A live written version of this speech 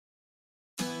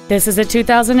This is a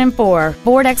 2004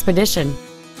 Ford Expedition.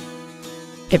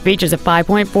 It features a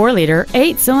 5.4-liter,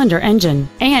 8-cylinder engine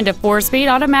and a 4-speed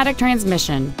automatic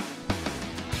transmission.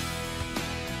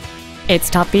 Its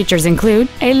top features include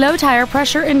a low tire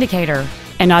pressure indicator,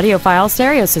 an audiophile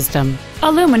stereo system,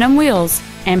 aluminum wheels,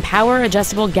 and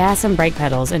power-adjustable gas and brake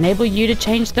pedals enable you to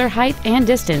change their height and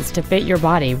distance to fit your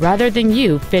body rather than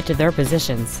you fit to their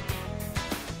positions.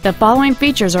 The following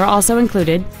features are also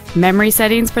included: memory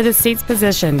settings for the seat's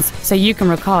positions so you can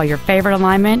recall your favorite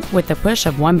alignment with the push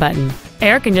of one button,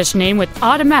 air conditioning with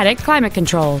automatic climate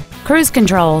control, cruise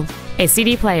control, a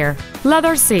CD player,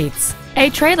 leather seats, a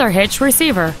trailer hitch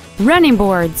receiver, running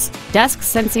boards, dusk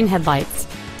sensing headlights,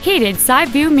 heated side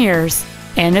view mirrors,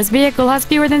 and this vehicle has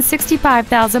fewer than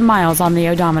 65,000 miles on the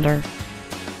odometer.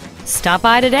 Stop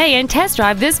by today and test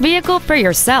drive this vehicle for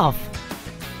yourself.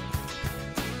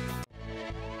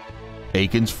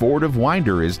 Akins Ford of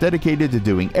Winder is dedicated to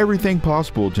doing everything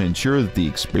possible to ensure that the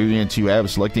experience you have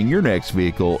selecting your next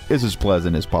vehicle is as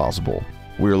pleasant as possible.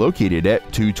 We're located at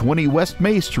 220 West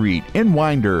May Street in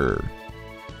Winder.